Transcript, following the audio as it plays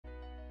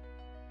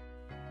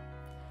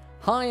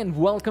Hi and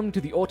welcome to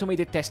the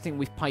Automated Testing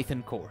with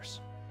Python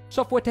course.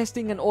 Software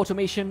testing and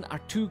automation are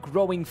two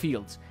growing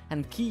fields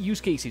and key use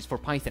cases for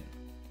Python.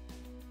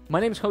 My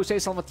name is Jose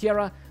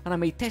Salvatierra and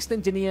I'm a test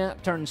engineer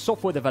turned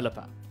software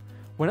developer.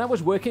 When I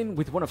was working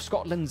with one of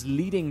Scotland's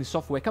leading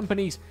software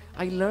companies,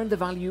 I learned the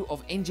value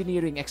of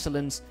engineering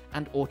excellence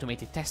and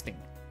automated testing.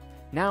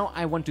 Now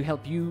I want to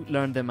help you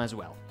learn them as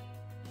well.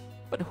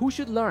 But who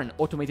should learn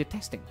automated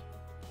testing?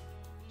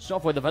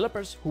 Software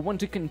developers who want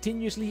to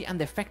continuously and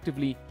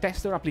effectively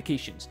test their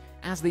applications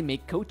as they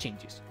make code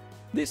changes.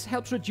 This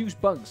helps reduce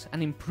bugs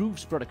and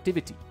improves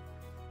productivity.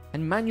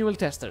 And manual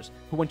testers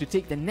who want to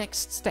take the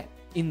next step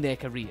in their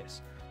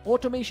careers.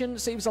 Automation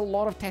saves a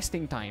lot of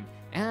testing time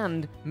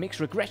and makes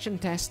regression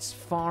tests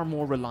far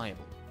more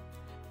reliable.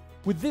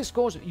 With this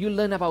course, you'll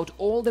learn about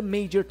all the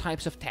major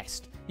types of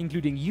test,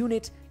 including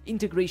unit,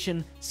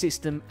 integration,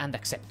 system, and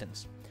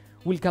acceptance.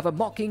 We'll cover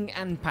mocking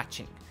and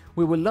patching.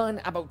 We will learn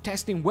about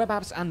testing web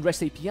apps and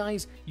REST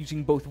APIs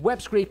using both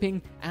web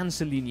scraping and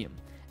Selenium,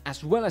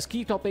 as well as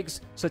key topics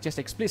such as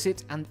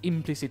explicit and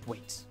implicit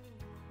weights.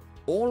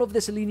 All of the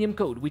Selenium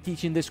code we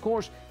teach in this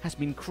course has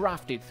been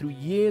crafted through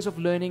years of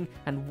learning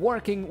and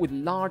working with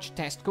large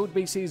test code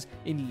bases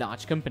in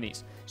large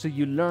companies, so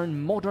you learn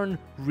modern,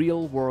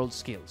 real-world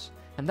skills,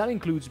 and that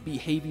includes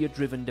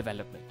behavior-driven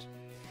development.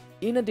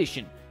 In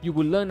addition, you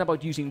will learn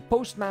about using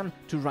Postman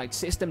to write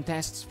system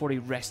tests for a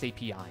REST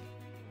API.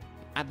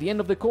 At the end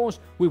of the course,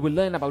 we will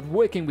learn about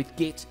working with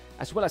Git,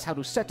 as well as how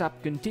to set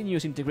up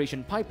continuous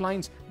integration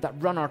pipelines that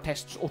run our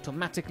tests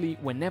automatically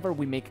whenever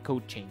we make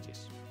code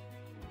changes.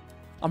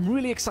 I'm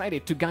really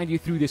excited to guide you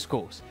through this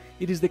course.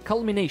 It is the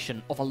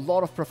culmination of a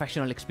lot of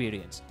professional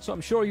experience, so I'm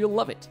sure you'll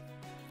love it.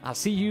 I'll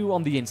see you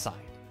on the inside.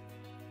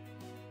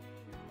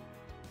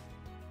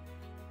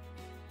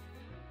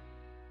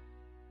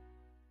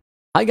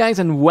 Hi guys,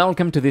 and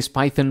welcome to this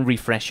Python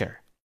refresher.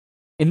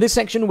 In this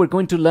section, we're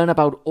going to learn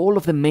about all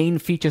of the main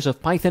features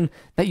of Python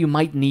that you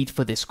might need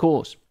for this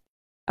course.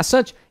 As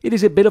such, it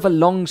is a bit of a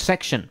long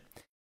section,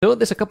 so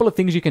there's a couple of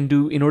things you can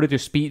do in order to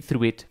speed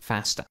through it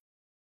faster.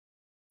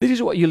 This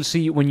is what you'll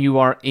see when you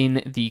are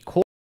in the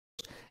course,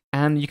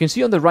 and you can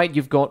see on the right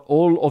you've got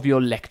all of your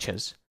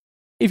lectures.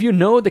 If you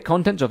know the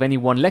contents of any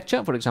one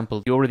lecture, for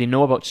example, you already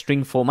know about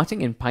string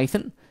formatting in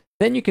Python,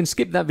 then you can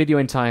skip that video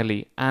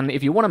entirely, and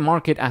if you want to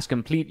mark it as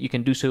complete, you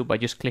can do so by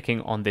just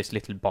clicking on this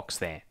little box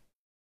there.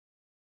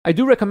 I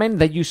do recommend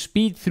that you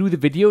speed through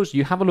the videos.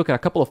 You have a look at a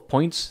couple of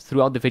points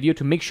throughout the video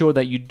to make sure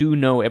that you do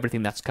know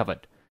everything that's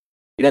covered.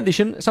 In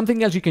addition,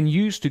 something else you can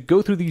use to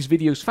go through these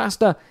videos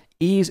faster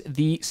is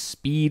the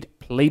speed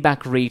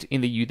playback rate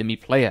in the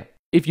Udemy player.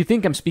 If you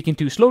think I'm speaking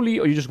too slowly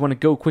or you just want to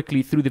go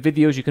quickly through the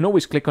videos, you can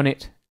always click on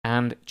it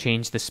and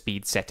change the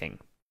speed setting.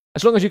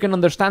 As long as you can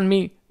understand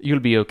me, you'll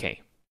be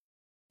okay.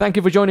 Thank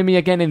you for joining me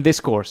again in this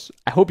course.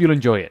 I hope you'll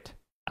enjoy it.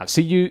 I'll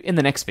see you in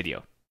the next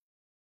video.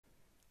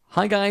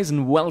 Hi guys,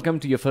 and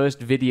welcome to your first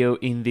video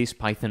in this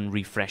Python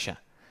refresher.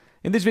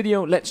 In this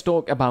video, let's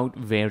talk about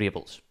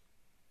variables.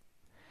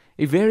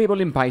 A variable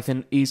in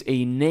Python is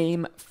a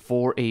name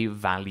for a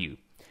value.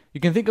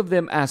 You can think of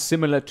them as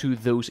similar to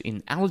those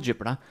in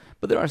algebra,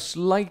 but there are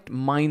slight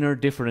minor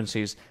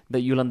differences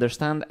that you'll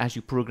understand as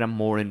you program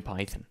more in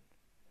Python.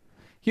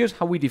 Here's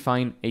how we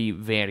define a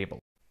variable.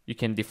 You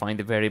can define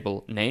the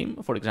variable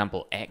name, for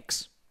example,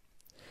 x,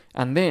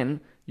 and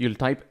then you'll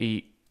type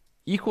a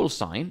equal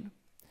sign,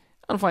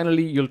 and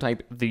finally, you'll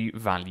type the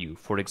value,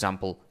 for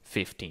example,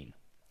 15.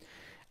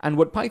 And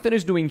what Python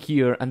is doing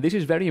here, and this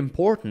is very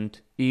important,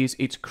 is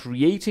it's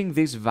creating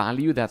this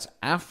value that's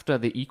after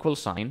the equal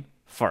sign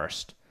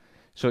first.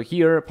 So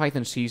here,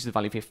 Python sees the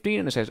value 15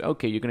 and it says,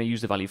 okay, you're going to use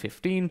the value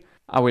 15.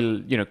 I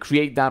will,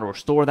 create that or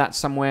store that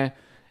somewhere.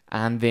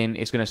 And then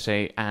it's going to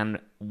say, and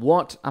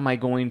what am I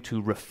going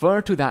to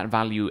refer to that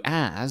value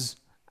as?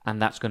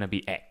 And that's going to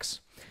be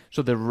x.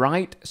 So the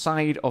right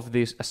side of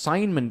this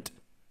assignment,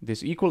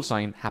 this equal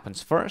sign,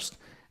 happens first,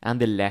 and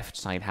the left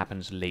side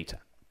happens later.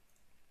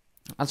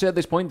 I'll say at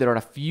this point there are a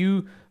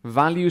few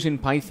values in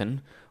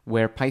Python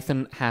where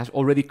Python has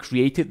already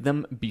created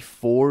them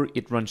before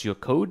it runs your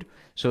code.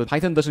 So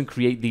Python doesn't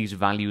create these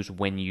values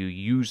when you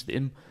use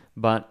them,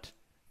 but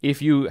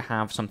if you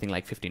have something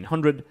like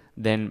 1500,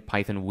 then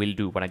Python will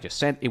do what I just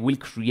said. It will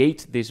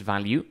create this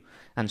value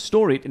and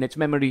store it in its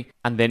memory,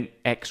 and then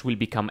x will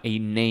become a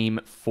name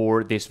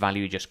for this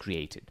value you just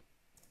created.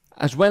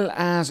 As well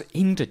as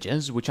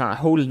integers, which are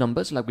whole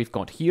numbers like we've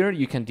got here,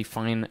 you can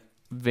define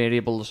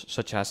variables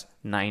such as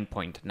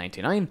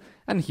 9.99.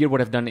 And here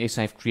what I've done is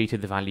I've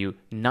created the value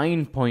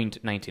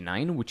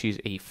 9.99, which is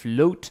a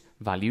float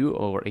value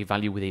or a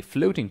value with a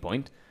floating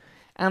point.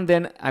 And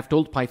then I've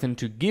told Python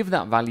to give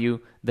that value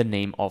the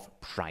name of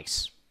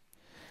price.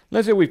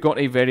 Let's say we've got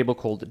a variable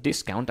called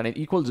discount and it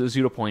equals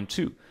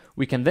 0.2.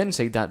 We can then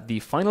say that the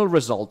final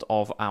result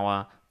of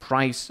our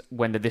price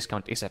when the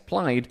discount is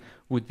applied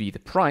would be the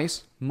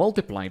price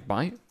multiplied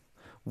by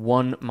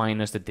 1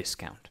 minus the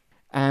discount.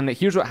 And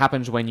here's what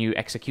happens when you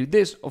execute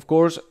this. Of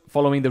course,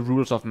 following the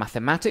rules of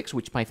mathematics,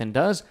 which Python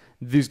does,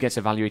 this gets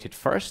evaluated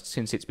first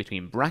since it's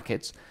between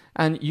brackets,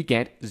 and you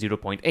get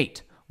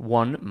 0.8,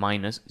 1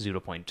 minus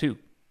 0.2.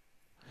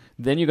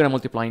 Then you're going to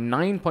multiply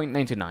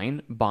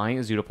 9.99 by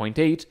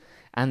 0.8,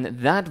 and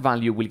that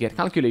value will get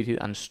calculated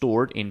and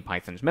stored in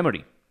Python's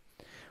memory.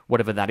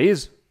 Whatever that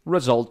is,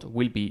 result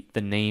will be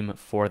the name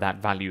for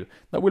that value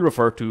that we'll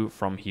refer to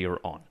from here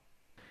on.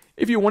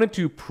 If you wanted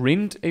to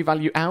print a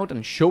value out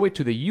and show it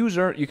to the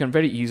user, you can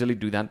very easily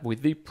do that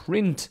with the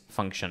print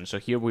function. So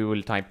here we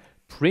will type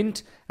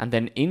print, and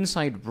then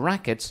inside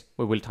brackets,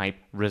 we will type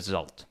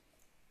result.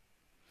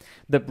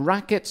 The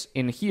brackets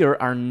in here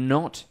are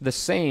not the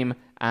same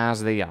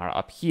as they are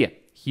up here.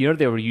 Here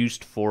they are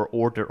used for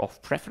order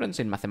of preference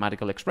in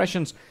mathematical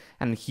expressions,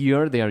 and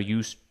here they are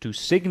used to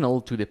signal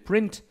to the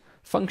print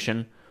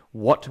function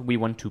what we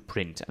want to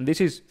print. And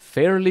this is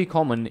fairly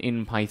common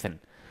in Python.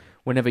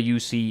 Whenever you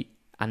see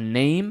a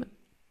name,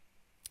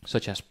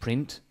 such as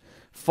print,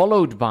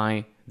 followed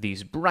by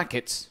these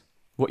brackets,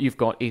 what you've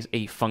got is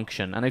a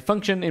function. And a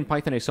function in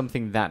Python is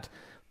something that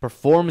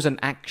performs an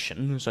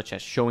action, such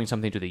as showing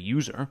something to the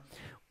user,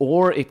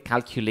 or it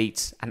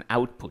calculates an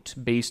output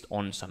based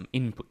on some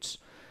inputs,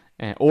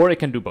 or it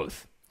can do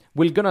both.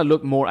 We're gonna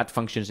look more at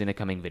functions in a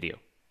coming video.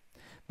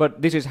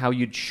 But this is how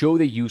you'd show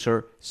the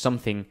user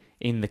something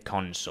in the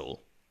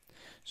console.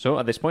 So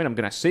at this point, I'm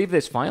gonna save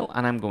this file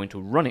and I'm going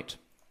to run it.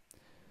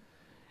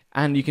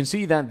 And you can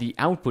see that the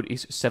output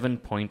is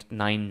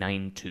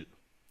 7.992.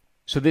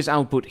 So this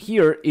output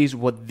here is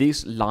what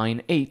this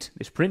line 8,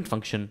 this print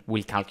function,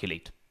 will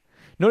calculate.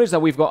 Notice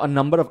that we've got a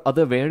number of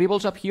other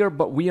variables up here,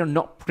 but we are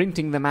not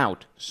printing them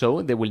out,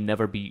 so they will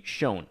never be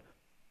shown.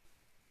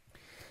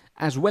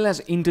 As well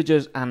as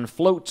integers and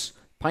floats,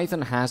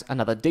 Python has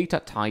another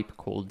data type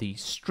called the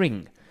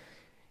string.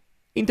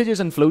 Integers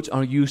and floats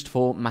are used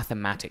for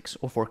mathematics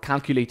or for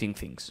calculating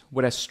things,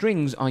 whereas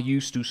strings are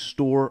used to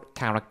store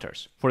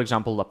characters. For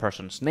example, a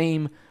person's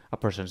name, a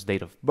person's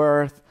date of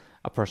birth,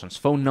 a person's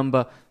phone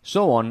number,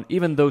 so on.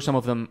 Even though some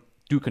of them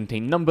do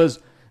contain numbers,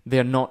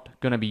 they're not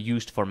going to be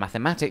used for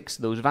mathematics,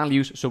 those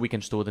values, so we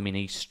can store them in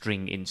a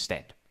string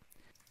instead.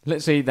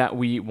 Let's say that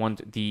we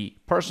want the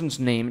person's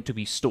name to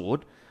be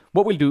stored.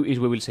 What we'll do is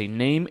we will say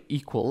name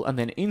equal, and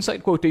then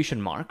inside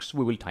quotation marks,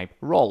 we will type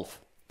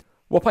Rolf.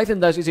 What Python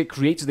does is it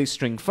creates this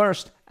string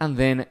first, and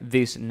then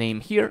this name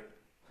here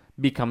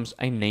becomes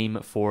a name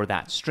for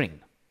that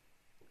string.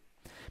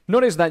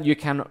 Notice that you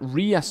can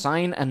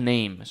reassign a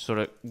name, so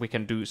that we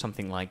can do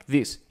something like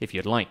this if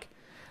you'd like.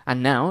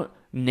 And now,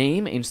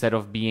 name, instead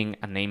of being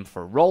a name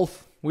for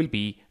Rolf, will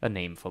be a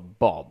name for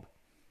Bob.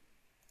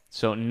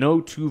 So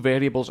no two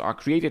variables are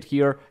created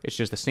here, it's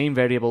just the same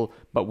variable,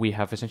 but we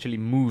have essentially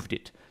moved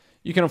it.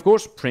 You can of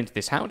course print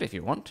this out if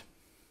you want.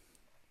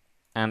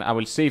 And I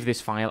will save this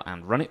file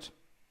and run it.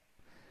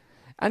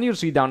 And you'll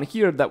see down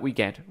here that we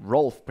get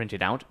Rolf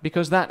printed out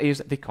because that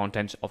is the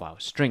contents of our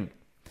string.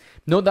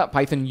 Note that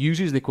Python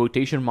uses the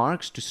quotation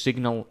marks to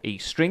signal a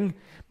string,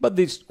 but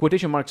these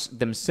quotation marks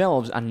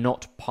themselves are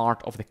not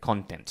part of the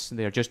contents.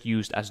 They are just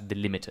used as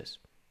delimiters.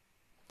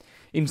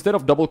 Instead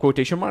of double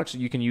quotation marks,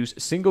 you can use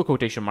single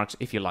quotation marks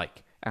if you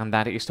like, and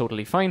that is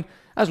totally fine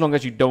as long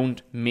as you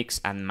don't mix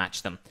and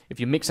match them. If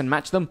you mix and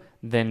match them,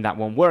 then that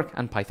won't work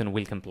and Python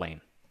will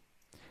complain.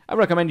 I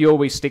recommend you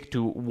always stick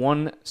to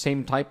one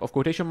same type of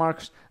quotation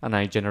marks, and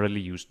I generally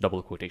use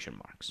double quotation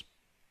marks.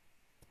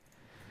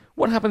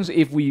 What happens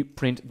if we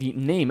print the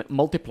name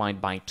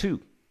multiplied by 2,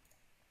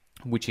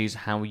 which is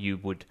how you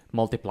would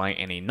multiply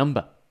any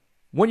number?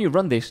 When you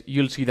run this,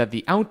 you'll see that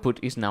the output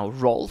is now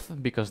Rolf,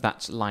 because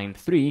that's line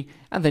 3,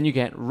 and then you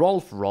get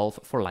Rolf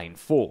for line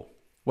 4.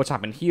 What's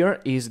happened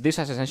here is this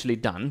has essentially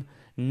done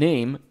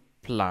name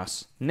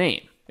plus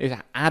name. It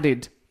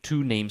added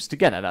two names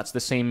together. That's the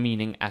same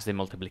meaning as the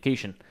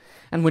multiplication.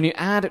 And when you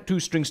add two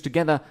strings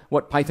together,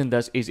 what Python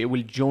does is it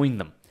will join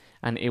them,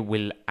 and it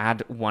will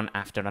add one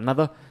after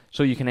another,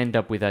 so you can end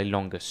up with a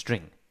longer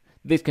string.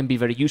 This can be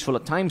very useful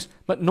at times,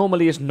 but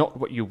normally is not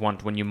what you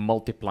want when you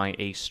multiply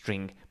a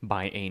string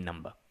by a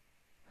number.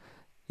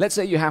 Let's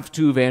say you have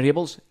two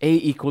variables, a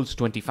equals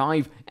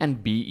 25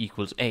 and b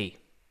equals a.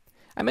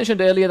 I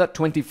mentioned earlier that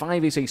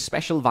 25 is a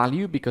special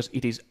value because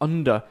it is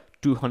under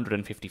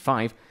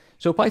 255,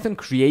 so Python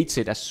creates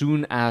it as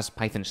soon as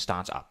Python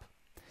starts up.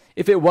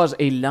 If it was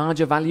a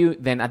larger value,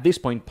 then at this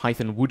point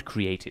Python would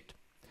create it.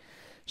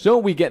 So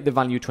we get the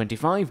value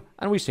 25,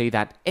 and we say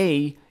that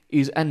a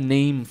is a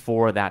name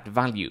for that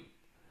value.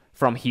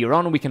 From here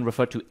on, we can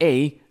refer to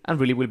a, and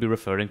really we'll be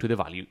referring to the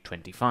value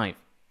 25.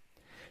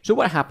 So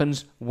what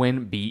happens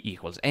when b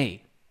equals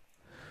a?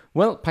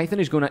 Well, Python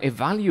is going to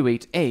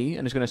evaluate a,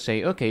 and it's going to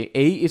say, okay,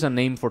 a is a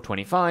name for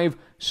 25,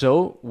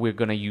 so we're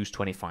going to use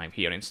 25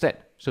 here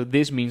instead. So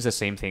this means the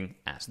same thing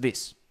as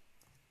this.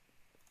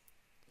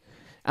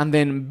 And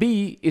then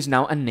b is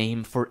now a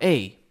name for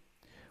a,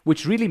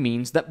 which really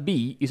means that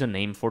b is a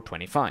name for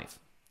 25.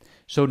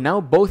 So now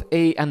both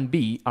a and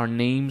b are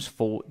names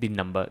for the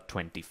number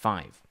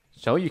 25.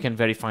 So you can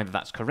verify that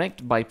that's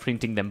correct by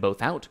printing them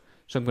both out.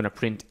 So I'm going to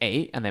print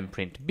a and then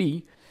print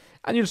b,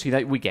 and you'll see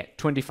that we get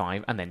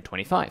 25 and then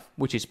 25,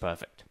 which is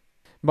perfect.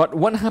 But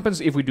what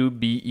happens if we do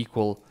b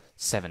equal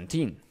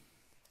 17?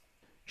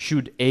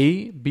 Should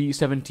a be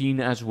 17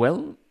 as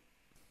well?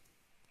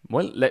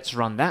 Well, let's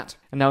run that.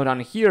 And now down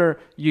here,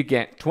 you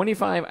get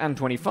 25 and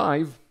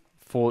 25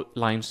 for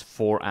lines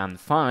 4 and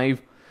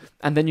 5,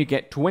 and then you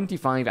get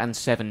 25 and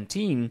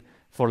 17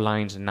 for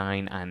lines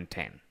 9 and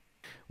 10.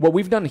 What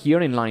we've done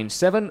here in line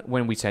 7,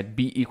 when we said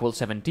b equals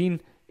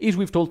 17, is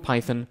we've told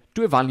Python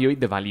to evaluate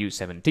the value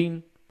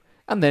 17,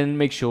 and then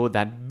make sure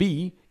that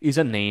b is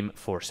a name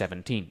for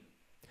 17.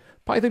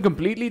 Python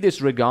completely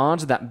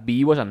disregards that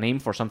b was a name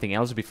for something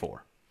else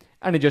before,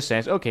 and it just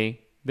says,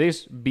 okay,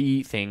 this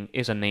b thing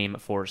is a name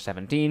for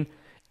 17,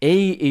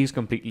 a is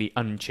completely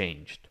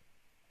unchanged.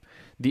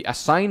 The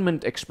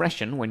assignment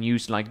expression, when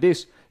used like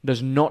this,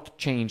 does not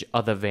change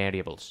other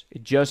variables.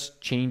 It just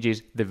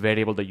changes the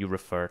variable that you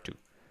refer to.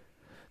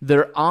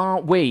 There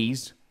are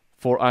ways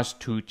for us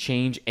to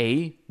change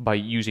a by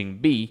using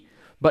b,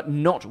 but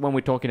not when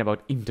we're talking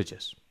about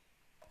integers.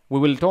 We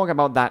will talk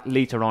about that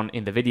later on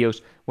in the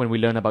videos when we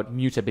learn about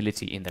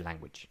mutability in the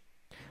language.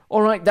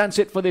 Alright, that's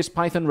it for this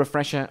Python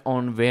refresher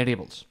on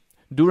variables.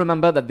 Do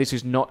remember that this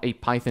is not a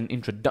Python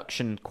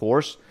introduction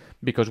course,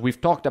 because we've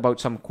talked about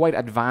some quite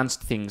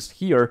advanced things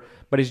here,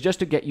 but it's just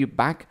to get you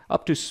back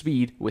up to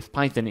speed with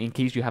Python in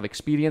case you have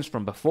experience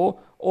from before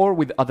or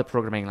with other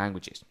programming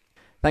languages.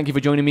 Thank you for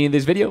joining me in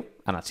this video,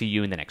 and I'll see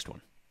you in the next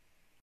one.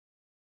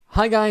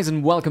 Hi guys,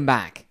 and welcome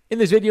back. In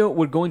this video,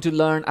 we're going to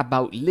learn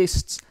about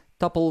lists,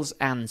 tuples,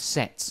 and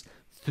sets.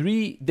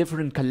 3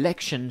 different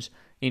collections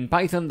in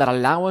Python that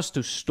allow us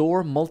to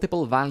store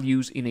multiple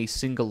values in a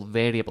single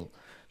variable,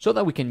 so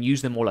that we can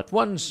use them all at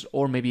once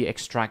or maybe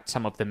extract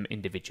some of them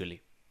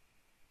individually.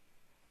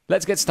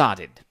 Let's get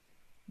started.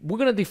 We're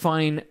going to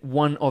define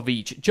one of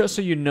each, just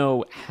so you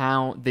know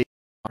how they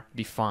are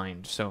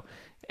defined. So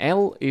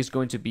L is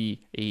going to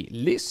be a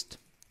list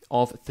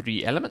of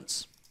 3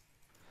 elements.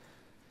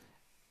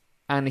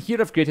 And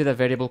here I've created a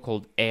variable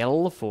called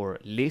L for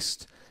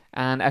list,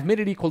 and I've made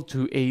it equal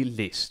to a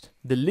list.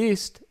 The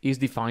list is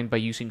defined by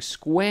using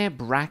square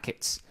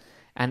brackets.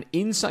 And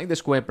inside the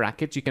square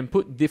brackets, you can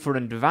put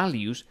different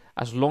values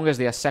as long as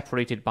they are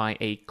separated by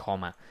a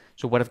comma.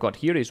 So what I've got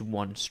here is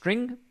one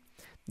string,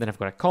 then I've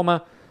got a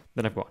comma,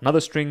 then I've got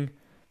another string,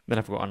 then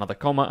I've got another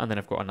comma, and then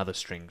I've got another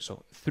string.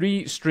 So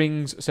 3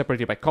 strings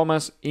separated by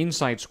commas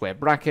inside square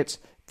brackets.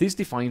 This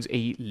defines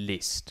a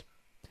list.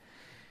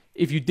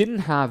 If you didn't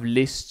have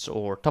lists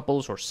or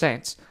tuples or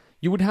sets,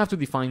 you would have to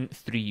define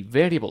 3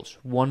 variables,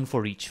 1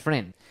 for each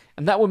friend.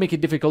 And that would make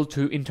it difficult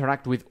to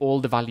interact with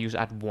all the values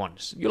at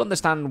once. You'll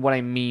understand what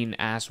I mean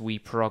as we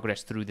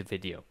progress through the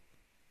video.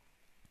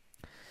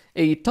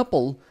 A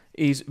tuple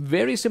is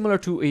very similar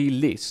to a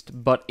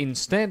list, but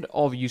instead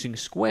of using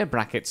square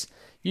brackets,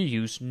 you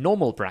use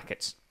normal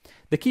brackets.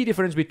 The key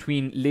difference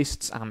between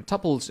lists and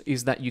tuples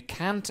is that you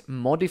can't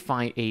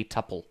modify a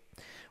tuple.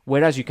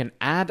 Whereas you can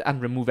add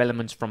and remove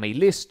elements from a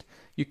list,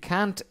 you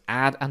can't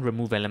add and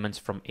remove elements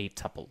from a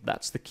tuple.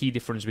 That's the key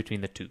difference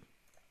between the two.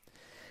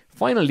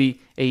 Finally,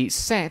 a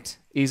set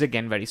is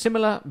again very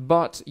similar,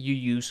 but you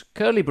use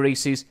curly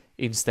braces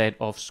instead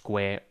of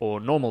square or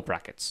normal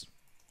brackets.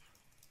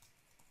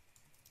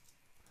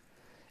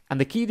 And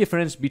the key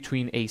difference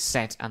between a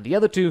set and the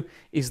other two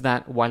is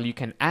that while you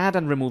can add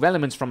and remove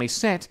elements from a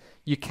set,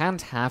 you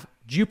can't have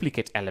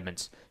duplicate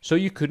elements, so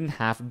you couldn't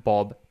have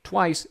Bob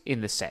twice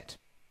in the set.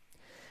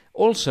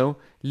 Also,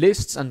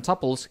 lists and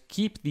tuples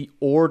keep the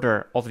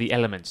order of the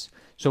elements,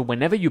 so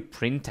whenever you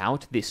print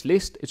out this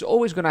list, it's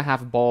always going to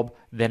have Bob,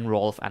 then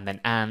Rolf, and then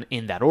Anne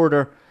in that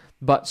order,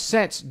 but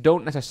sets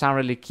don't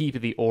necessarily keep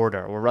the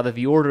order, or rather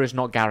the order is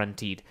not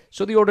guaranteed,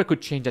 so the order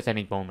could change at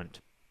any moment.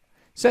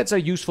 Sets are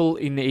useful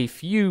in a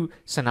few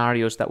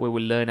scenarios that we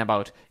will learn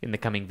about in the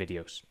coming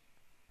videos.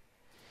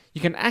 You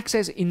can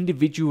access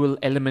individual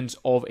elements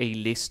of a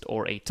list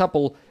or a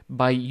tuple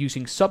by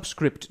using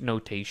subscript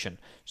notation.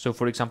 So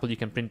for example, you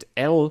can print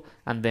L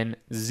and then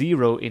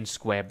 0 in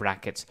square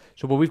brackets.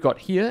 So what we've got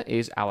here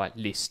is our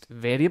list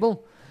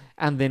variable,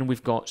 and then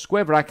we've got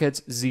square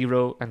brackets,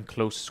 0, and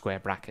close square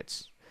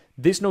brackets.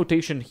 This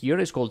notation here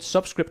is called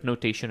subscript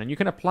notation, and you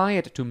can apply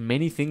it to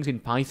many things in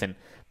Python,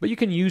 but you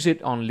can use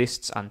it on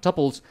lists and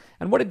tuples,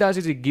 and what it does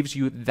is it gives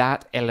you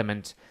that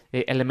element,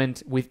 an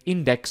element with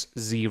index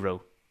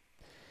 0.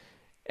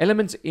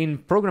 Elements in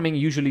programming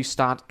usually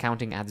start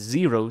counting at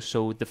 0,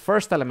 so the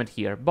first element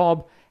here,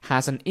 Bob,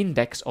 has an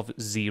index of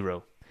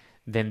 0.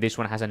 Then this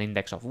one has an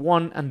index of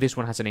 1, and this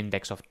one has an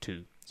index of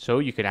 2. So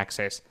you could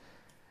access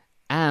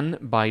Anne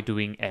by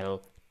doing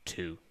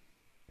L2.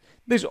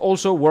 This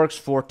also works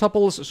for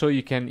tuples, so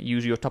you can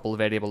use your tuple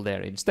variable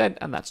there instead,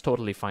 and that's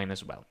totally fine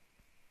as well.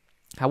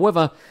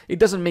 However, it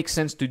doesn't make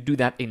sense to do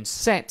that in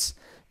sets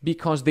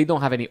because they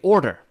don't have any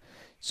order.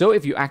 So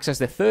if you access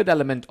the third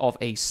element of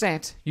a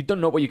set, you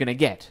don't know what you're going to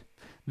get.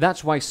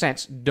 That's why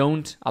sets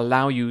don't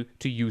allow you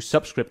to use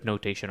subscript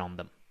notation on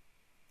them.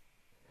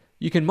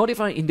 You can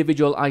modify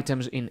individual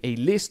items in a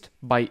list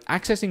by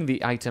accessing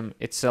the item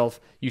itself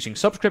using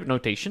subscript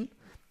notation,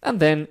 and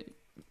then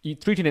you're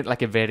treating it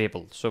like a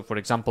variable. So for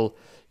example,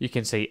 you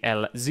can say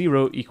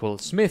L0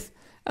 equals Smith,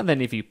 and then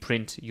if you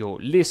print your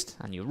list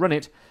and you run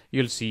it,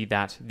 you'll see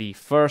that the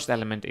first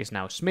element is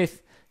now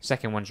Smith,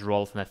 second one's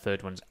Rolf, and the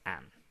third one's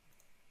Anne.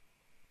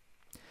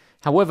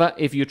 However,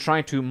 if you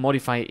try to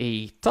modify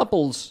a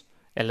tuples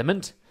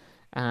element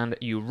and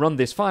you run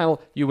this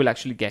file, you will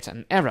actually get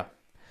an error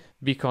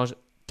because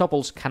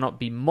tuples cannot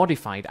be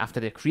modified after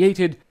they're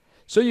created,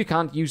 so you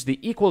can't use the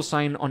equal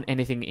sign on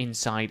anything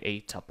inside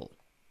a tuple.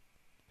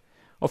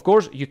 Of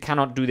course, you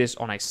cannot do this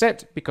on a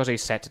set because a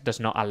set does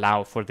not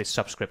allow for this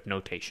subscript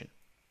notation.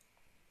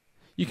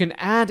 You can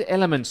add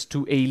elements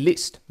to a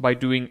list by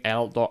doing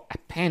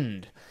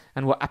l.append.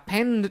 And what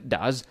append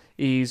does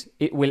is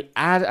it will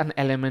add an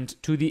element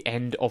to the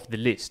end of the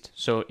list.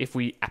 So if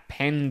we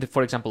append,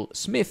 for example,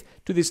 Smith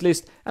to this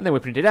list and then we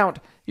print it out,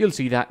 you'll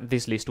see that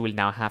this list will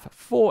now have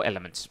 4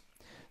 elements.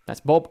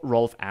 That's Bob,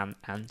 Rolf, Anne,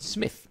 and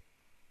Smith.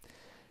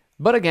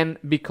 But again,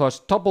 because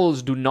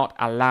tuples do not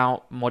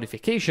allow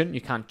modification,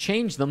 you can't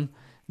change them,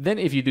 then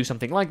if you do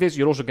something like this,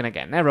 you're also going to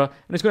get an error,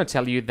 and it's going to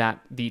tell you that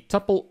the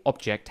tuple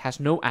object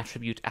has no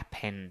attribute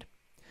append.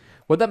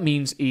 What that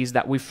means is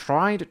that we've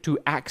tried to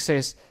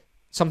access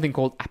something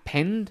called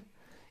append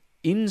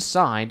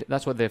inside,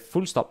 that's what the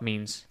full stop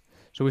means.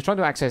 So we've tried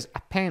to access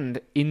append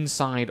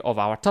inside of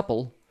our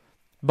tuple,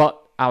 but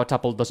our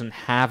tuple doesn't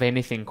have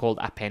anything called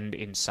append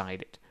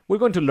inside it. We're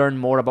going to learn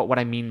more about what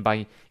I mean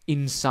by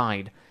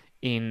inside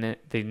in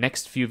the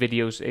next few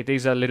videos. It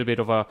is a little bit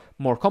of a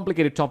more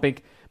complicated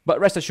topic, but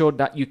rest assured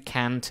that you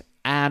can't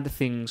add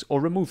things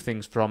or remove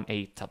things from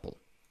a tuple.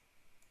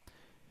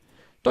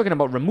 Talking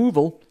about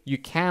removal, you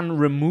can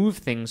remove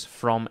things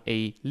from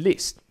a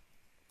list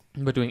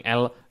by doing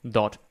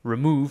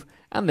l.remove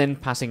and then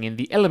passing in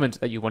the element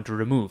that you want to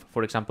remove.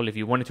 For example, if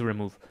you wanted to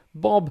remove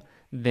Bob,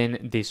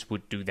 then this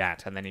would do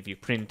that. And then if you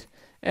print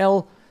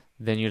L,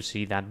 then you'll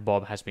see that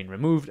Bob has been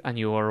removed and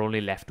you are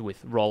only left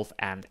with Rolf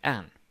and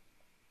Anne.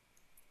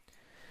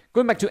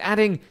 Going back to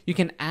adding, you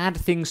can add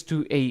things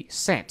to a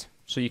set.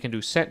 So you can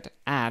do set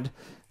add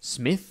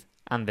Smith,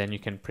 and then you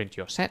can print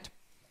your set.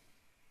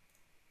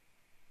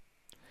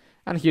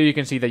 And here you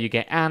can see that you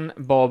get Anne,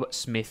 Bob,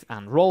 Smith,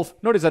 and Rolf.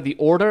 Notice that the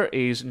order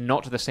is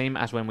not the same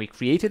as when we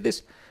created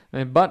this,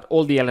 but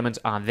all the elements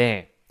are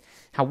there.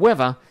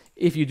 However,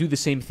 if you do the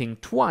same thing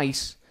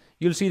twice,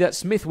 you'll see that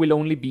Smith will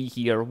only be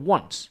here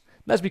once.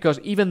 That's because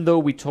even though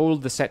we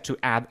told the set to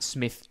add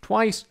Smith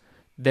twice,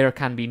 there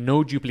can be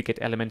no duplicate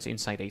elements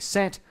inside a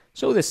set,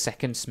 so the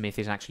second Smith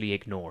is actually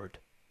ignored.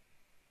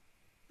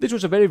 This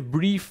was a very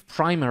brief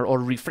primer or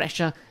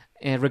refresher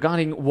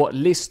regarding what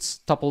lists,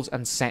 tuples,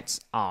 and sets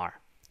are.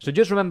 So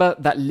just remember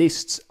that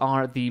lists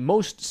are the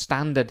most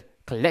standard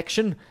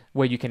collection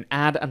where you can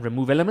add and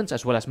remove elements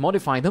as well as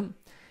modify them.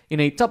 In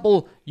a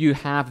tuple, you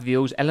have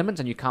those elements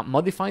and you can't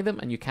modify them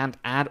and you can't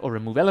add or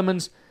remove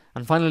elements.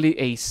 And finally,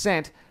 a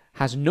set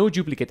has no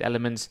duplicate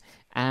elements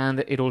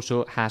and it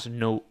also has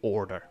no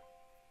order.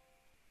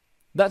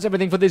 That's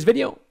everything for this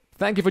video.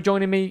 Thank you for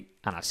joining me,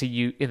 and I'll see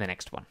you in the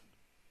next one.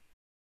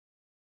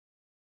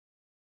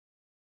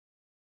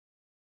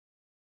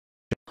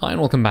 Hi and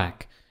welcome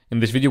back. In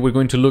this video we're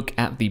going to look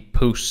at the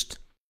post.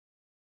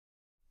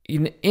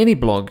 In any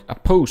blog, a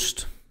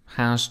post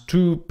has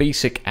 2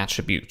 basic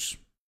attributes,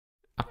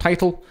 a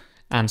title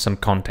and some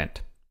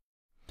content.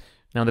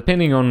 Now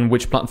depending on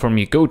which platform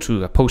you go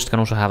to, a post can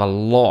also have a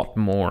lot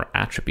more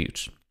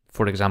attributes.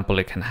 For example,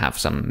 it can have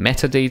some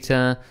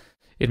metadata,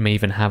 it may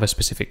even have a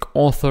specific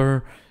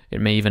author,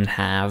 it may even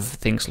have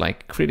things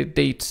like created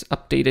date,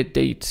 updated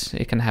date,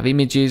 it can have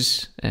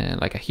images,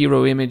 like a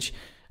hero image,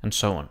 and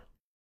so on.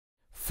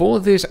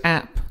 For this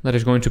app that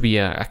is going to be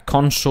a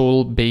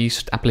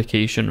console-based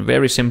application,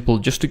 very simple,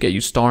 just to get you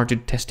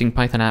started testing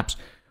Python apps,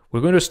 we're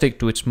going to stick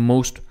to its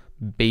most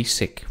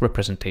basic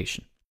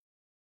representation.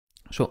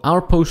 So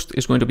our post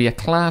is going to be a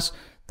class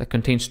that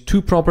contains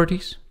 2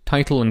 properties,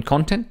 title and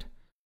content,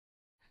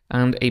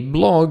 and a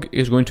blog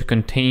is going to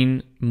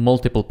contain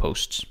multiple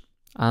posts,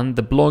 and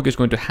the blog is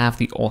going to have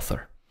the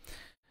author.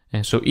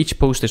 And so each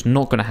post is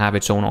not going to have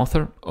its own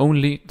author,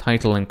 only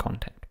title and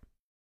content.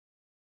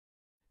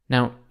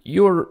 Now,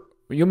 you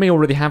may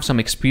already have some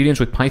experience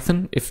with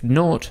Python. If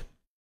not,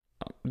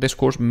 this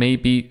course may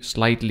be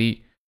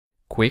slightly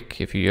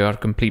quick if you are a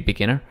complete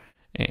beginner,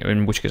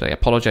 in which case I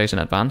apologize in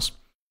advance.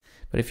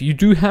 But if you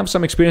do have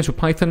some experience with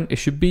Python, it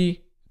should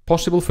be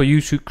possible for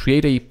you to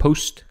create a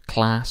post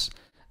class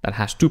that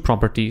has 2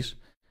 properties,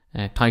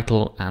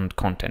 title and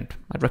content.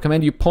 I'd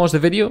recommend you pause the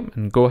video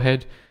and go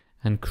ahead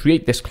and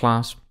create this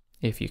class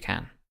if you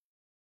can.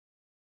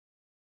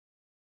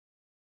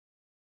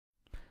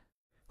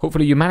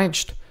 Hopefully you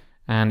managed,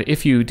 and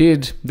if you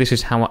did, this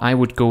is how I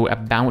would go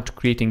about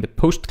creating the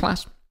post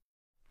class.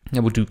 I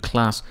would do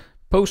class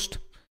post,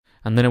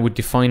 and then I would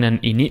define an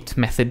init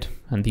method,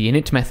 and the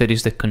init method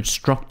is the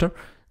constructor.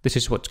 This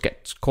is what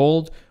gets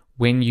called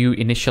when you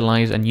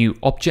initialize a new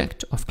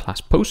object of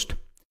class post.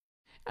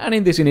 And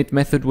in this init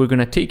method, we're going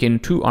to take in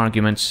 2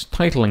 arguments,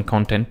 title and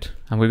content,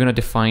 and we're going to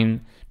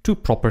define 2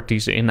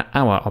 properties in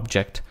our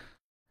object,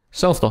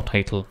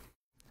 self.title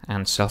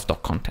and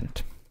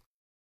self.content.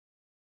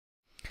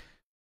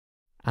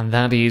 And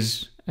that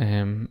is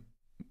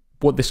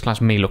what this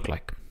class may look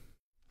like.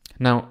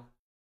 Now,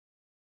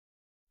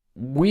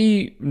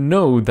 we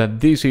know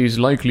that this is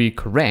likely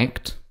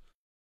correct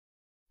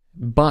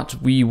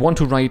but we want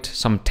to write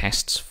some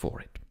tests for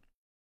it.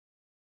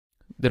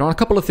 There are a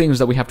couple of things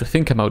that we have to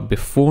think about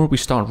before we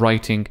start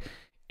writing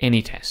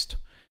any test.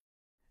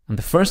 And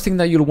the first thing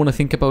that you'll want to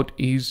think about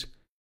is,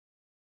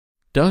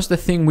 does the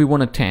thing we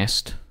want to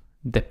test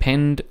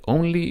depend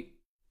only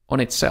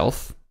on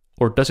itself,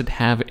 or does it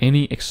have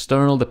any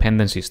external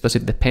dependencies? Does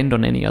it depend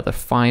on any other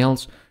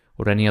files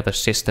or any other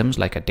systems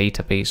like a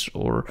database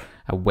or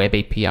a web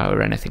API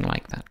or anything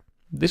like that?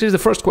 This is the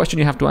first question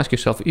you have to ask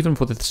yourself, even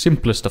for the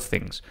simplest of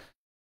things.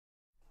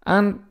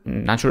 And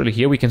naturally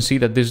here we can see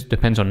that this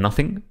depends on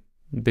nothing.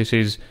 This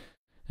is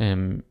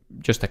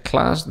just a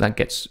class that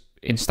gets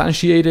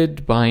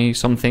instantiated by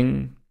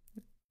something,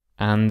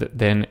 and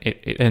then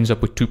it ends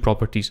up with two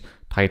properties,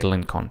 title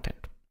and content.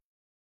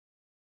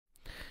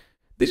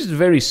 This is a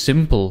very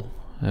simple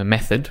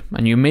method,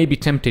 and you may be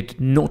tempted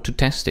not to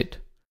test it.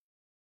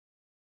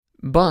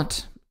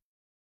 But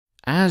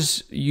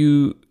as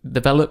you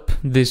develop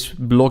this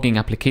blogging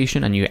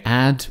application and you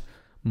add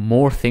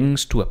more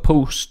things to a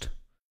post,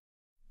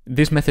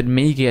 this method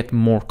may get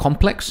more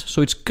complex,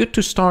 so it's good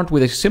to start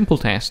with a simple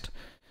test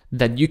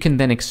that you can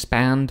then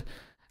expand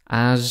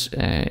as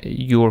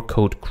your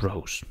code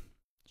grows.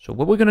 So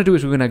what we're going to do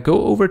is we're going to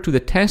go over to the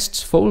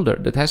tests folder,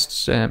 the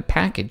tests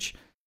package,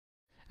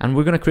 and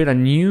we're going to create a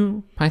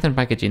new Python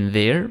package in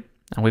there,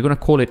 and we're going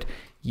to call it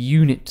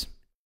unit.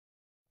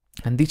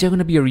 And these are going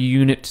to be our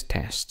unit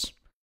tests.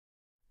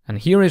 And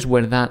here is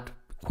where that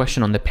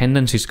question on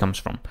dependencies comes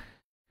from.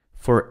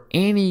 For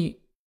any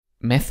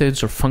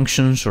methods or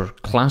functions or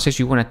classes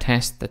you want to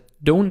test that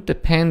don't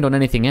depend on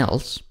anything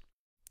else,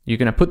 you're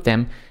going to put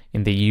them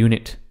in the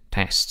unit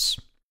tests.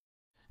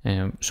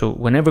 So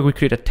whenever we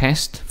create a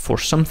test for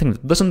something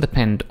that doesn't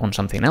depend on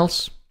something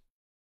else,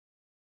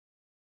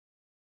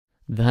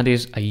 that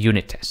is a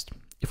unit test.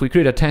 If we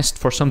create a test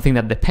for something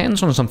that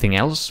depends on something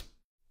else,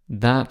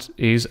 that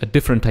is a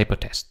different type of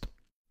test.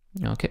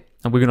 Okay,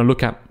 and we're going to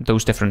look at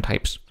those different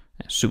types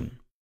soon.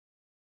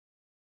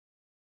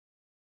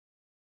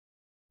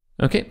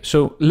 Okay,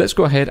 so let's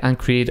go ahead and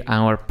create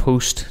our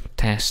post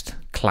test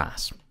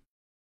class.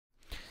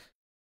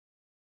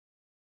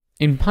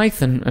 In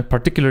Python,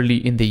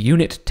 particularly in the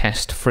unit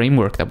test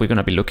framework that we're going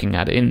to be looking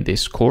at in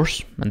this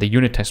course, and the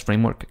unit test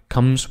framework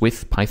comes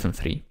with Python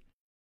 3,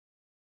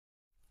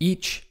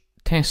 each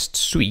test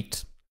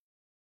suite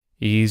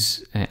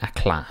is a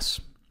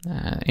class.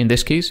 In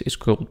this case, it's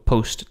called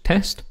post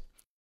test,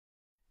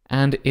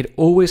 and it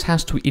always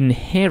has to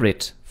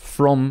inherit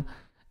from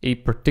a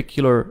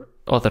particular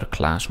other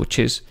class, which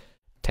is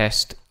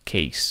test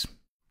case.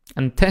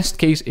 And test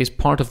case is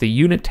part of the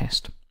unit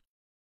test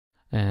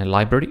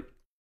library.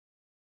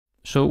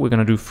 So we're going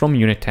to do from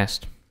unit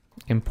test,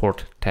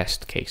 import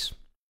test case.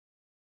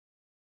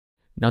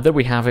 Now that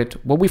we have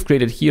it, what we've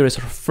created here is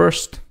our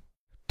first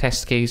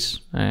test case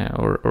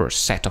or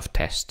set of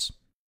tests.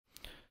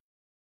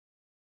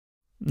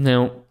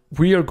 Now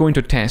we are going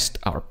to test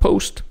our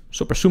post,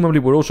 so presumably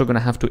we're also going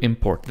to have to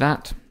import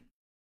that.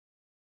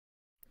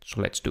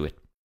 So let's do it.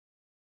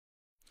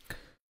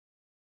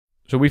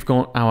 So we've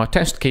got our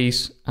test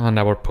case and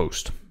our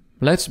post.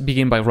 Let's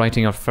begin by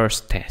writing our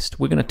first test.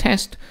 We're going to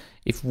test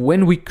if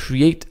when we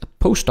create a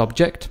post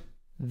object,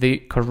 the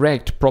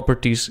correct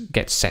properties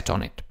get set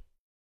on it.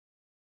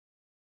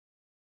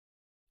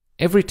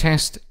 Every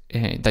test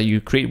that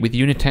you create with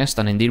unit test,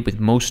 and indeed with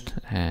most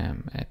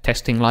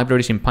testing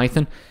libraries in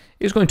Python,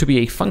 is going to be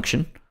a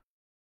function.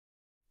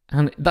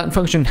 And that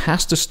function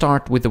has to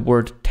start with the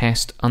word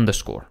test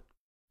underscore.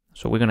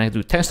 So we're going to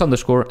do test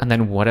underscore and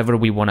then whatever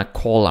we want to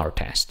call our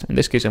test. In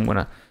this case, I'm going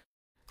to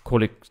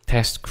call it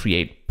test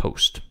create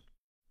post.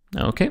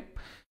 Okay.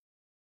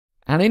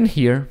 And in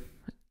here,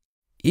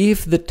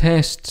 if the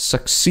test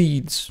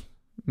succeeds,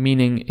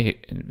 meaning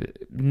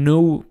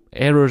no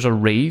errors are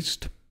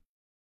raised,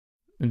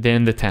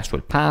 then the test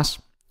will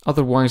pass.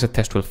 Otherwise, the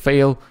test will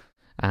fail.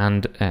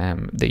 And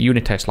the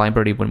unit test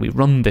library, when we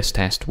run this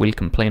test, will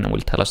complain and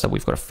will tell us that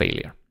we've got a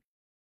failure.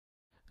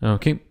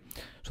 Okay.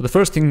 So the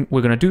first thing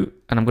we're going to do,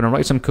 and I'm going to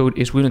write some code,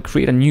 is we're going to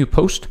create a new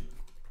post.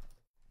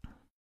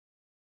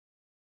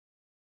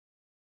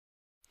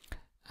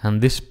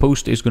 And this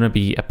post is going to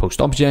be a post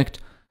object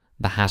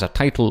that has a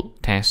title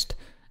test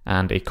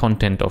and a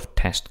content of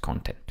test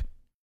content.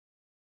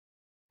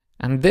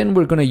 And then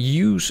we're going to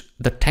use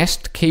the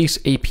test case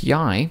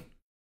API,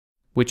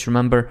 which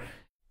remember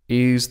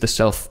is the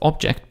self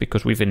object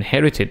because we've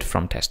inherited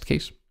from test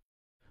case.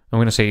 I'm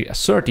going to say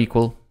assert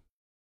equal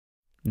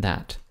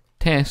that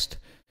test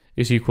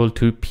is equal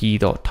to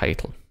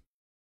p.title.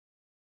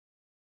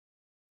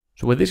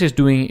 So what this is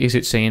doing is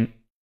it's saying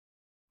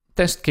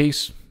test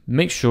case,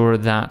 make sure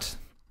that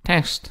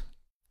test,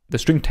 the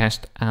string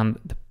test, and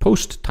the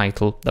post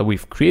title that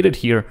we've created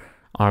here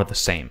are the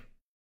same.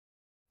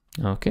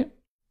 Okay.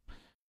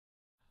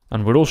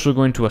 And we're also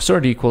going to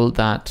assert equal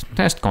that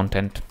test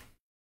content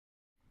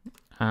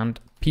and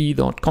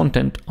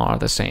p.content are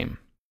the same.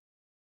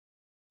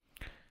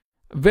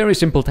 Very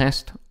simple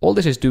test. All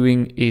this is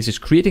doing is it's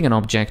creating an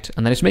object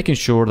and then it's making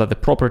sure that the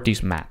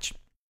properties match.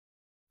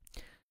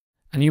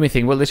 And you may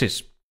think, well, this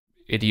is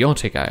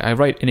idiotic. I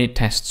write init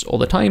tests all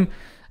the time,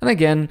 and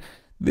again,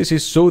 this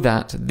is so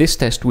that this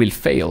test will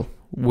fail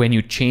when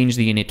you change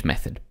the init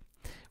method.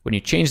 When you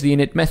change the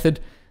init method,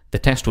 the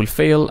test will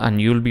fail,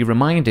 and you'll be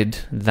reminded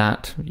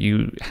that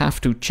you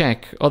have to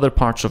check other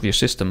parts of your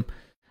system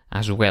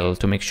as well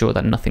to make sure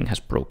that nothing has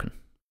broken.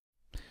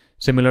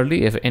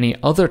 Similarly, if any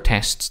other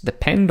tests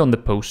depend on the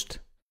post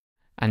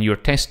and you're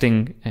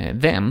testing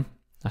them,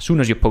 as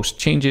soon as your post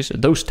changes,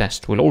 those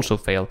tests will also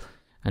fail,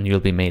 and you'll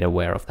be made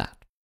aware of that.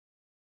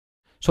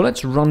 So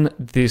let's run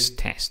this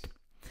test.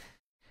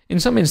 In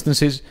some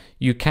instances,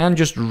 you can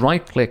just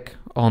right-click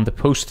on the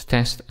post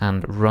test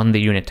and run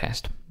the unit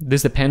test.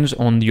 This depends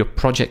on your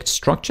project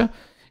structure.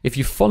 If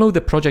you follow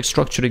the project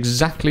structure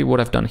exactly what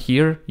I've done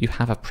here, you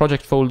have a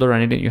project folder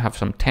and in it you have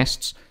some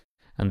tests,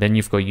 and then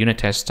you've got unit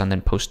tests and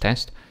then post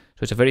test.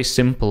 So it's a very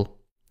simple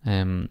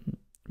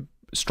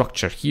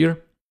structure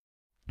here.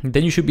 And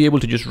then you should be able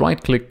to just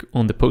right-click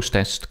on the post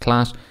test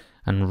class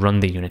and run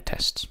the unit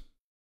tests.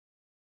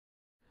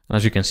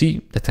 As you can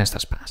see, the test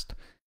has passed.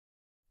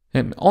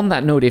 On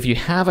that note, if you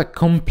have a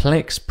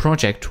complex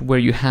project where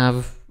you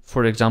have,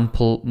 for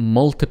example,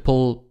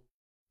 multiple,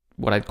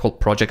 what I'd call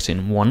projects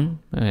in one,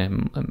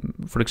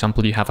 for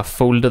example, you have a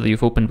folder that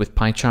you've opened with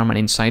PyCharm, and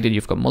inside it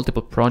you've got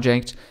multiple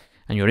projects,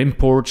 and your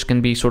imports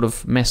can be sort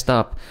of messed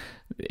up,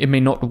 it may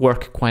not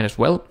work quite as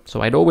well.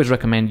 So I'd always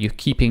recommend you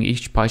keeping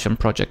each PyCharm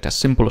project as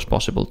simple as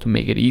possible to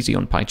make it easy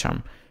on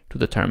PyCharm to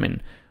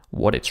determine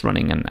what it's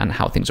running and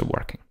how things are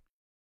working.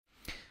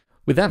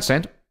 With that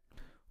said,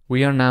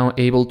 we are now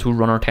able to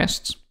run our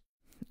tests,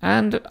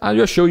 and I'll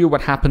just show you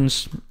what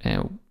happens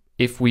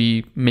if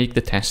we make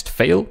the test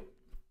fail.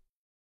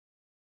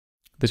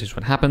 This is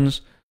what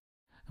happens.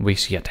 We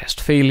see a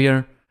test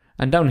failure,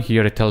 and down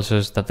here it tells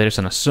us that there's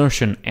an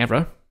assertion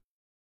error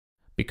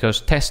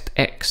because test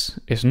X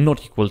is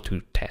not equal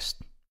to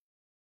test.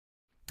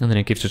 And then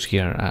it gives us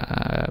here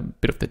a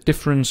bit of the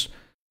difference.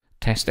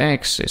 Test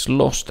X is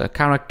lost a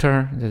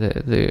character,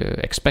 the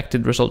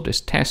expected result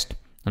is test,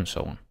 and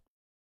so on.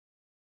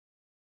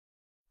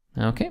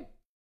 Okay,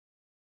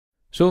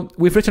 so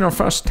we've written our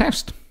first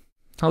test.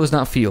 How does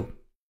that feel?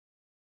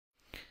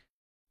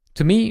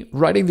 To me,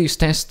 writing these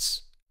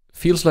tests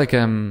feels like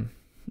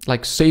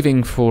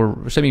saving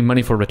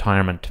money for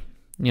retirement.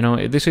 You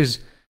know, this is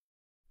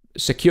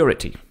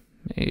security.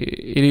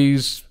 It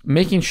is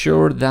making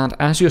sure that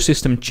as your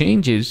system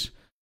changes,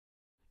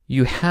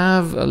 you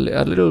have a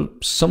little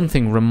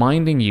something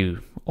reminding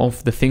you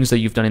of the things that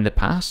you've done in the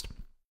past,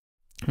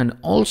 and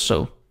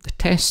also the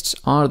tests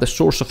are the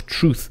source of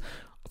truth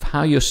of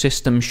how your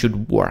system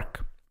should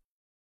work.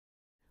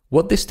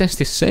 What this test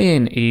is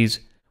saying is,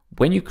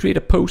 when you create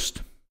a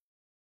post,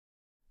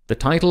 the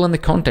title and the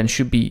content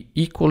should be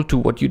equal to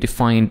what you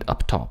defined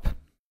up top.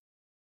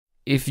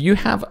 If you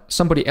have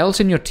somebody else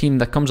in your team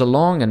that comes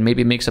along and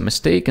maybe makes a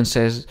mistake and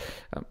says,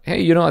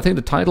 hey, you know, I think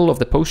the title of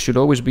the post should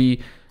always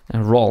be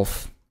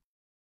Rolf,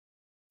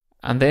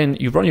 and then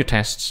you run your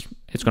tests,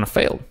 it's going to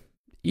fail.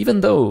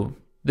 Even though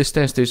this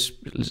test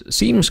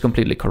seems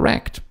completely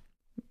correct,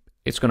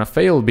 it's going to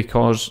fail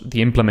because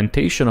the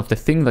implementation of the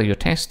thing that you're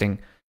testing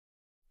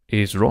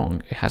is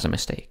wrong. It has a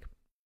mistake.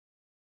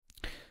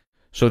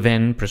 So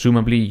then,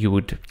 presumably, you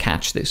would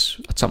catch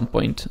this at some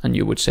point and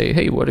you would say,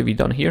 hey, what have you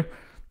done here?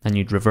 And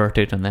you'd revert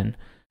it, and then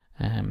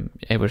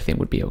everything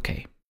would be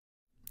okay.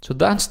 So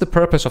that's the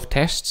purpose of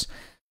tests.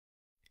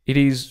 It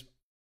is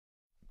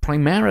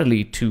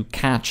primarily to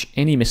catch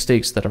any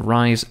mistakes that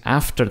arise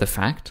after the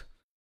fact.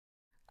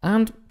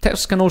 And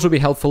tests can also be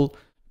helpful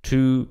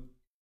to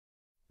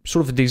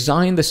sort of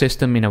design the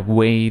system in a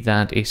way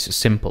that is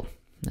simple.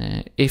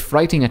 If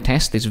writing a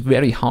test is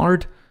very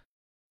hard,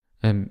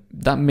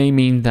 that may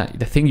mean that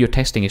the thing you're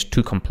testing is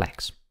too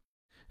complex.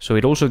 So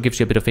it also gives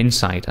you a bit of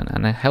insight,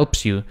 and it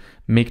helps you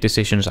make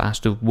decisions as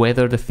to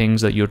whether the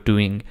things that you're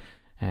doing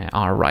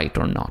are right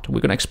or not. We're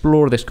going to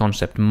explore this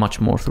concept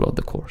much more throughout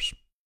the course.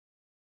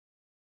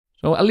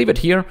 So I'll leave it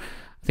here.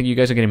 I think you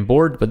guys are getting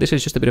bored, but this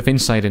is just a bit of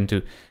insight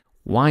into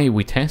why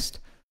we test.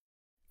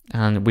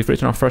 And we've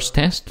written our first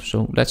test,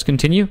 so let's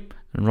continue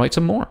and write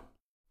some more.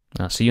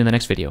 I'll see you in the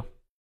next video.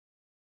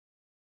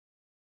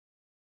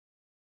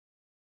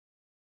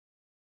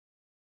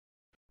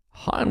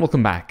 Hi and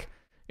welcome back.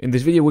 In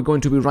this video we're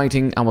going to be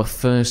writing our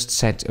first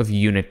set of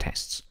unit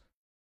tests.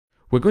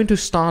 We're going to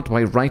start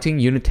by writing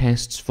unit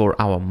tests for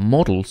our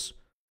models,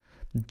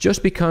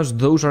 just because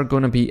those are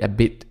going to be a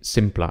bit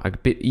simpler, a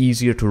bit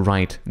easier to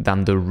write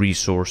than the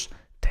resource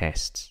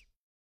tests.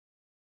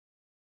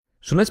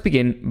 So let's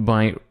begin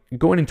by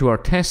going into our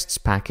tests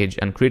package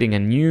and creating a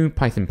new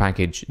Python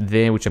package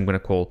there, which I'm going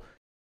to call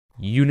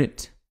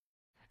unit.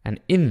 And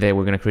in there,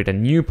 we're going to create a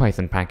new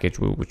Python package,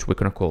 which we're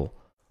going to call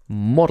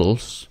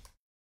models.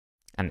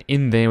 And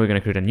in there, we're going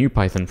to create a new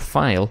Python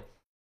file,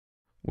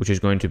 which is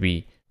going to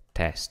be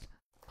test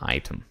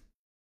item.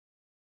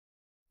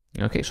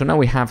 Okay, so now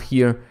we have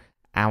here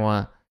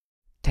our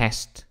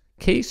test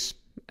case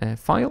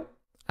file,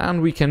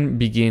 and we can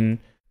begin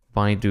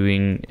by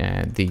doing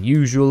the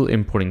usual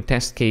importing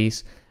test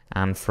case,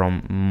 and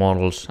from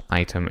models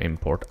item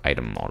import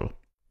item model.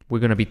 we're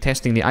going to be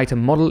testing the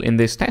item model in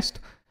this test,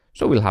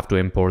 so we'll have to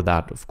import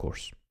that, of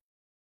course.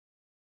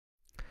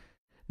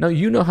 Now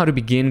you know how to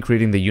begin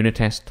creating the unit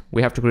test.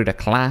 We have to create a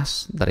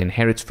class that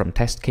inherits from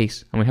test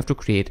case, and we have to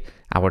create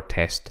our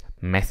test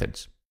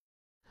methods.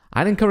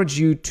 I'd encourage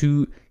you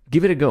to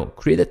give it a go.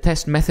 Create the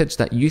test methods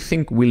that you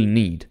think we'll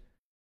need,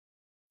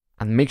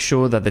 and make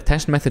sure that the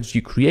test methods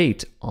you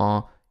create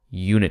are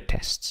unit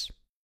tests.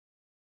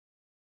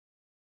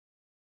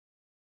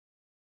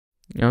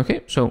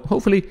 Okay, so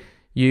hopefully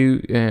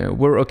you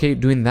were okay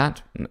doing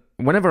that.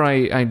 Whenever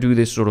I do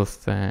this sort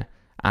of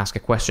ask a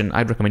question,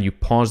 I'd recommend you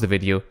pause the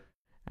video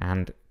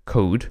and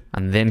code,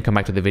 and then come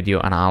back to the video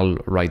and I'll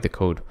write the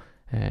code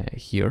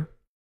here.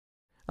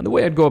 And the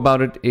way I'd go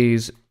about it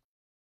is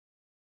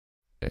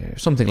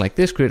something like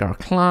this: create our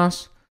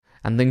class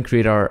and then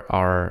create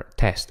our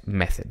test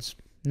methods.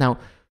 Now,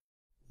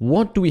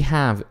 what do we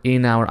have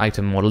in our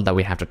item model that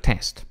we have to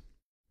test?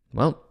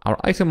 Well, our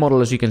item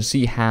model, as you can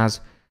see, has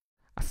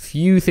a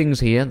few things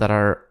here that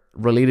are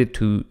related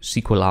to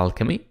SQL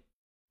Alchemy.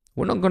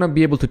 We're not going to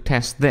be able to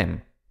test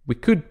them. We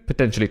could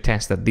potentially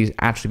test that these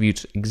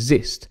attributes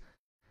exist,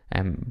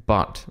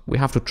 but we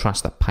have to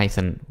trust that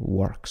Python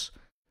works.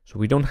 So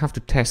we don't have to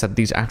test that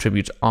these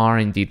attributes are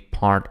indeed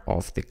part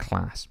of the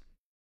class.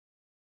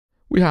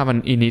 We have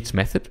an init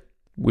method.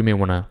 We may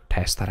want to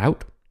test that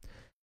out.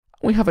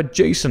 We have a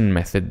JSON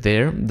method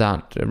there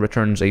that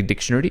returns a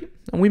dictionary,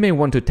 and we may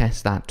want to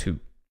test that too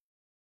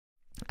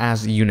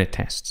as unit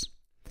tests.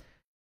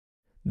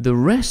 The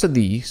rest of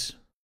these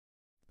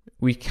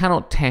we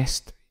cannot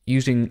test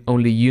using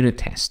only unit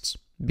tests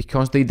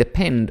because they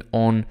depend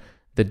on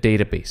the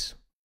database.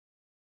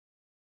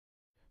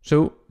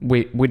 So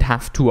we'd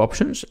have two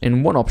options.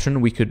 In one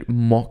option, we could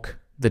mock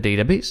the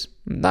database.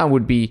 That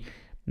would be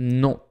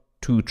not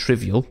too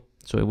trivial,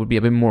 so it would be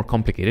a bit more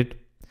complicated.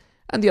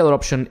 And the other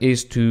option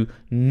is to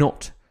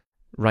not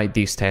write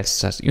these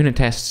tests as unit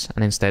tests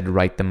and instead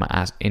write them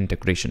as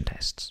integration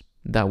tests.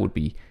 That would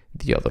be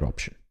the other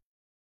option.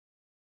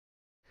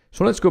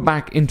 So let's go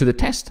back into the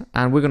test,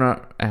 and we're going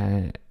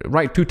to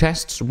write two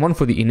tests, one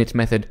for the init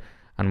method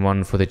and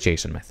one for the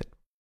JSON method.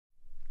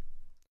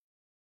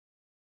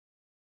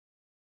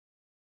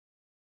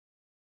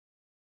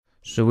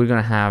 So we're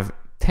going to have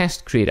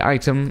test create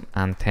item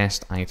and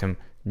test item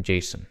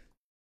JSON.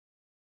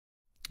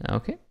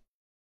 Okay.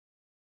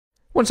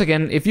 Once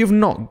again, if you've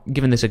not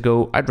given this a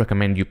go, I'd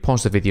recommend you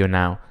pause the video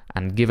now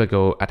and give a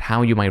go at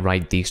how you might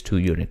write these two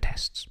unit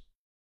tests.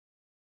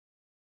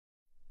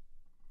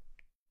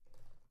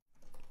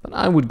 But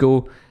I would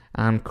go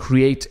and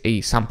create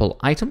a sample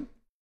item.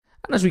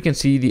 And as we can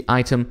see, the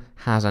item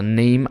has a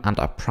name and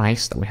a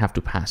price that we have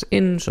to pass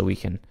in. So we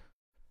can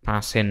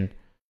pass in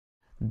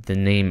the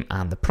name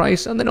and the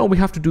price. And then all we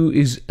have to do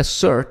is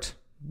assert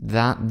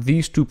that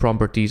these two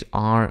properties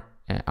are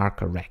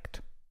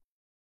correct.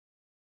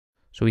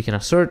 So we can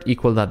assert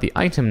equal that the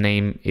item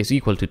name is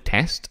equal to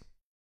test.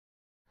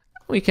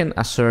 We can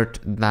assert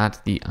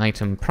that the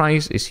item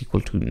price is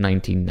equal to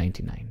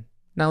 $19.99.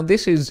 Now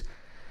this is,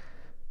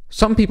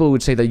 some people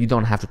would say that you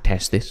don't have to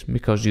test this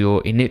because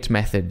your init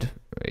method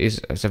is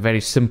a very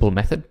simple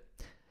method,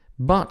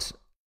 but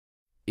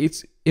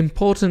it's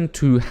important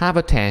to have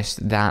a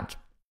test that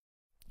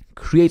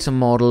creates a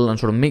model and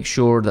sort of make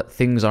sure that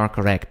things are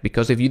correct,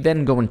 because if you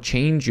then go and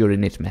change your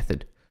init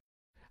method,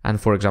 and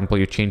for example,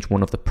 you change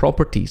one of the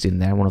properties in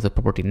there, one of the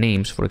property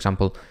names, for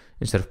example,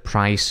 instead of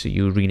price,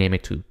 you rename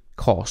it to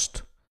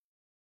cost,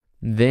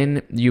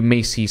 then you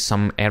may see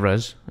some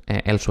errors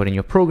elsewhere in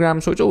your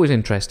program. So it's always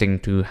interesting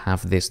to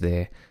have this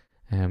there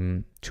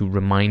to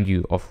remind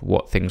you of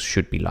what things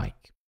should be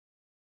like.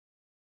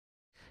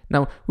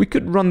 Now, we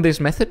could run this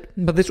method,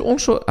 but there's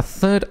also a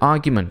third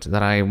argument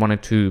that I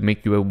wanted to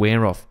make you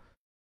aware of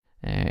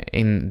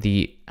in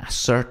the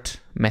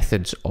assert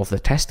methods of the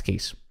test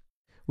case,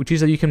 which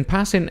is that you can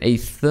pass in a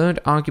third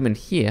argument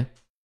here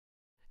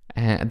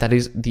that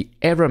is the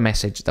error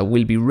message that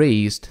will be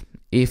raised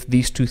if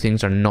these two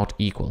things are not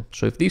equal.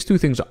 So if these two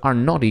things are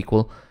not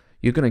equal,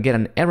 you're going to get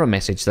an error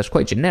message that's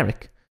quite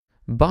generic,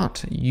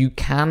 but you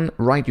can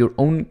write your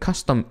own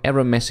custom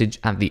error message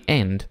at the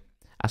end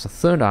as a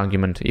third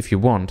argument if you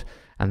want,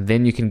 and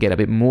then you can get a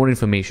bit more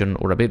information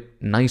or a bit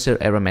nicer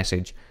error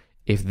message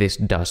if this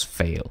does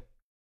fail.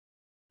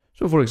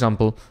 So for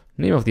example,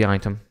 name of the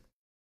item,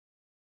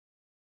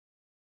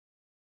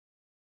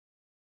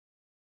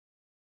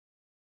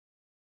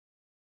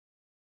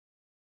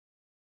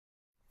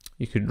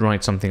 you could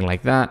write something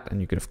like that,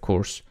 and you could, of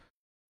course,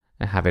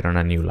 have it on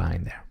a new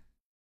line there.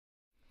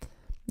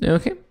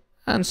 Okay,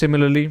 and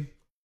similarly,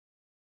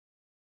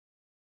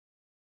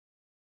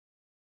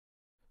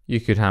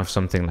 you could have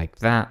something like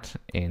that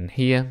in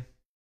here.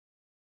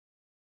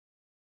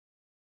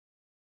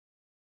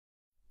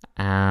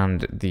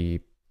 And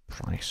the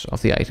price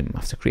of the item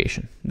after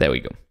creation. There we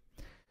go.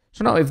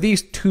 So now if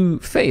these two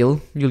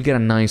fail, you'll get a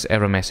nice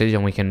error message,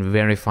 and we can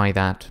verify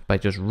that by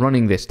just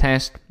running this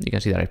test. You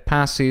can see that it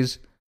passes.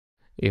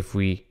 If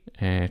we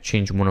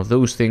change one of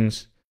those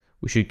things,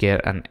 we should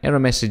get an error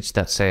message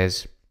that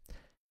says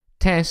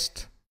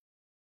test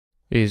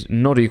is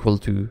not equal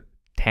to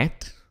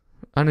tet,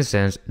 and it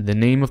says the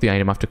name of the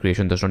item after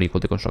creation does not equal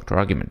the constructor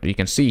argument. You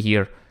can see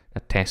here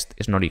that test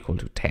is not equal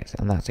to tet,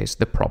 and that is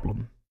the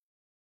problem.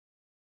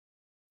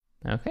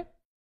 Okay.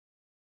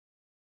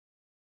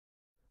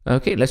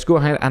 Okay, let's go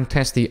ahead and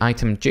test the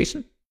item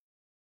JSON.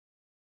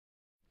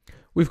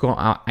 We've got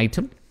our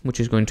item, which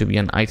is going to be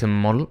an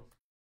item model.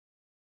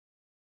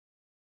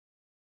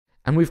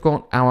 And we've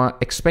got our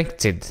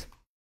expected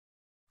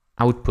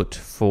output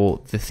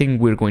for the thing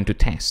we're going to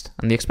test.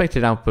 And the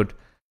expected output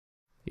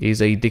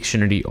is a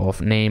dictionary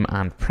of name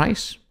and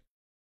price.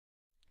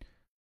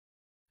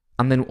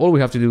 And then all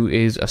we have to do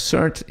is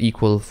assert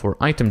equal for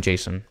item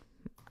JSON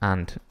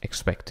and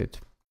expected.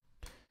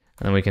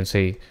 And then we can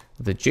say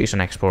the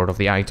JSON export of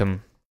the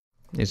item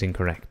is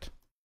incorrect.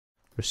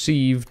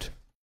 Received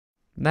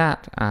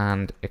that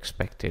and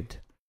expected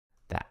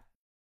that.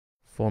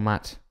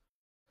 Format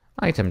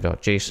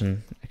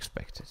item.json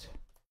expected.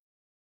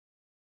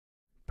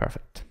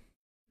 Perfect.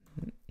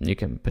 You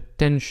can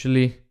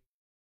potentially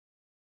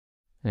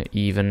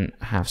even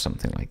have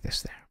something like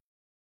this there.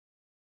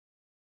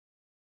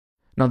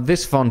 Now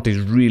this font is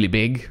really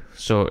big,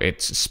 so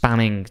it's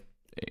spanning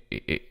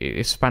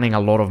a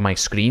lot of my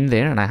screen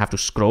there, and I have to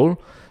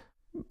scroll.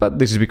 But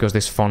this is because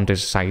this font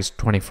is size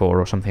 24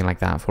 or something like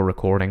that for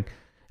recording.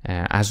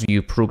 As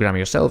you program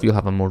yourself, you'll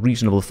have a more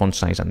reasonable font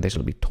size, and this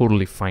will be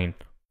totally fine.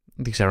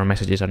 These error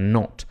messages are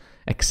not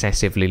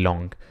excessively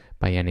long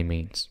by any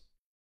means.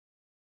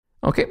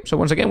 Okay, so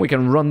once again, we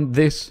can run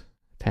this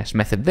test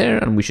method there,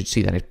 and we should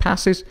see that it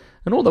passes.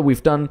 And all that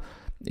we've done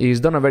is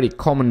done a very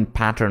common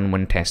pattern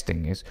when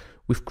testing, is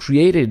we've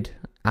created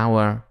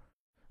our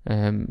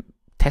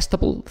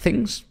testable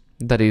things,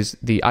 that is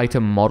the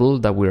item model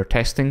that we're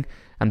testing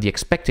and the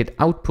expected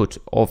output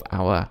of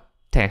our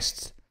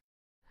tests.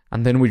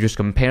 And then we just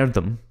compared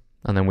them,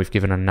 and then we've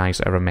given a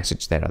nice error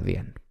message there at the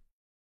end.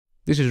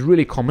 This is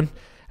really common,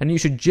 and you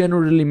should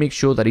generally make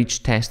sure that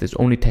each test is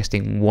only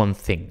testing one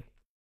thing.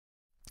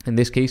 In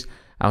this case,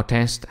 our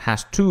test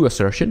has two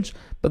assertions,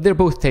 but they're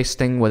both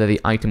testing whether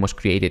the item was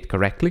created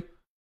correctly.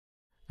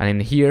 And in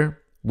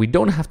here, we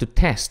don't have to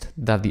test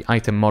that the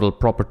item model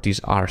properties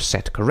are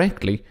set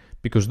correctly,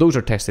 because those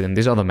are tested in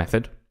this other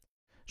method.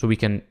 So we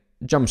can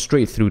jump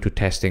straight through to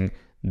testing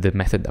the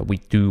method that we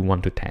do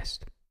want to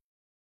test.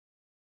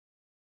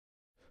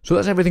 So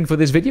that's everything for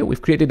this video.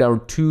 We've created our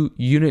 2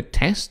 unit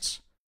tests.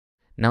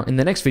 Now in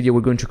the next video,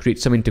 we're going to create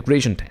some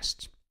integration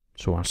tests.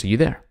 So I'll see you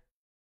there.